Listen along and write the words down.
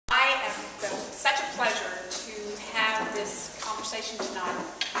conversation tonight.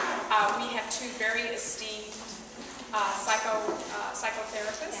 We have two very esteemed psychotherapists,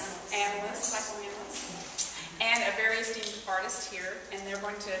 psychoanalysts, and a very esteemed artist here, and they're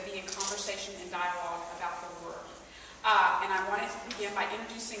going to be in conversation and dialogue about their work. And I wanted to begin by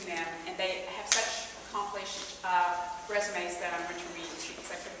introducing them, and they have such accomplished resumes that I'm going to read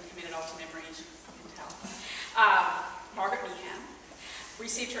because I couldn't commit it all to memory, as you can tell. Margaret Meehan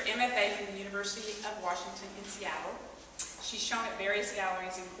received her MFA from the University of Washington in Seattle. She's shown at various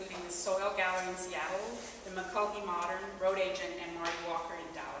galleries, including the Soil Gallery in Seattle, the McCulkey Modern, Road Agent, and Marty Walker in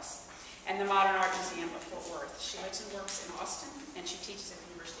Dallas, and the Modern Art Museum of Fort Worth. She lives and works in Austin, and she teaches at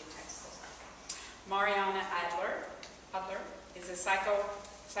the University of Texas. Marianna Adler is a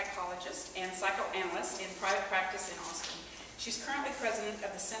psychologist and psychoanalyst in private practice in Austin. She's currently president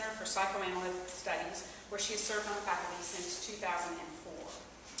of the Center for Psychoanalytic Studies, where she has served on the faculty since 2004.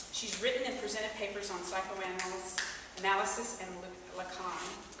 She's written and presented papers on psychoanalysis and Lacan,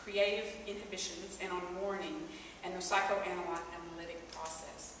 creative inhibitions, and on mourning and the psychoanalytic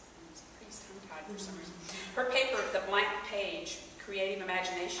process. It's pretty tongue-tied for some reason. Her paper, The Blank Page, Creative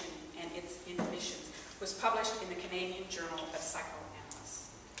Imagination and Its Inhibitions, was published in the Canadian Journal of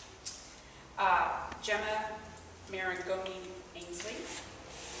Psychoanalysts. Gemma Marangoni Ainslie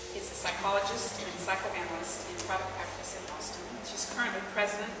is a psychologist and psychoanalyst in private practice in Austin. She's currently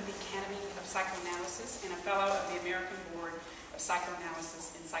president of the Academy of Psychoanalysis and a fellow of the American Board of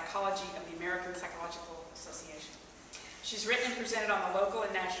Psychoanalysis in Psychology of the American Psychological Association. She's written and presented on the local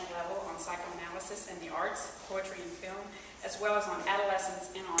and national level on psychoanalysis and the arts, poetry and film, as well as on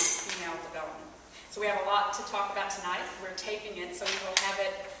adolescence and on female development. So we have a lot to talk about tonight. We're taping it, so we will have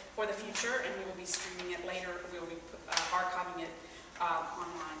it for the future, and we will be streaming it later. We will be archiving it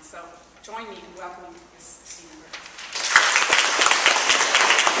online. So join me in welcoming this esteemed group.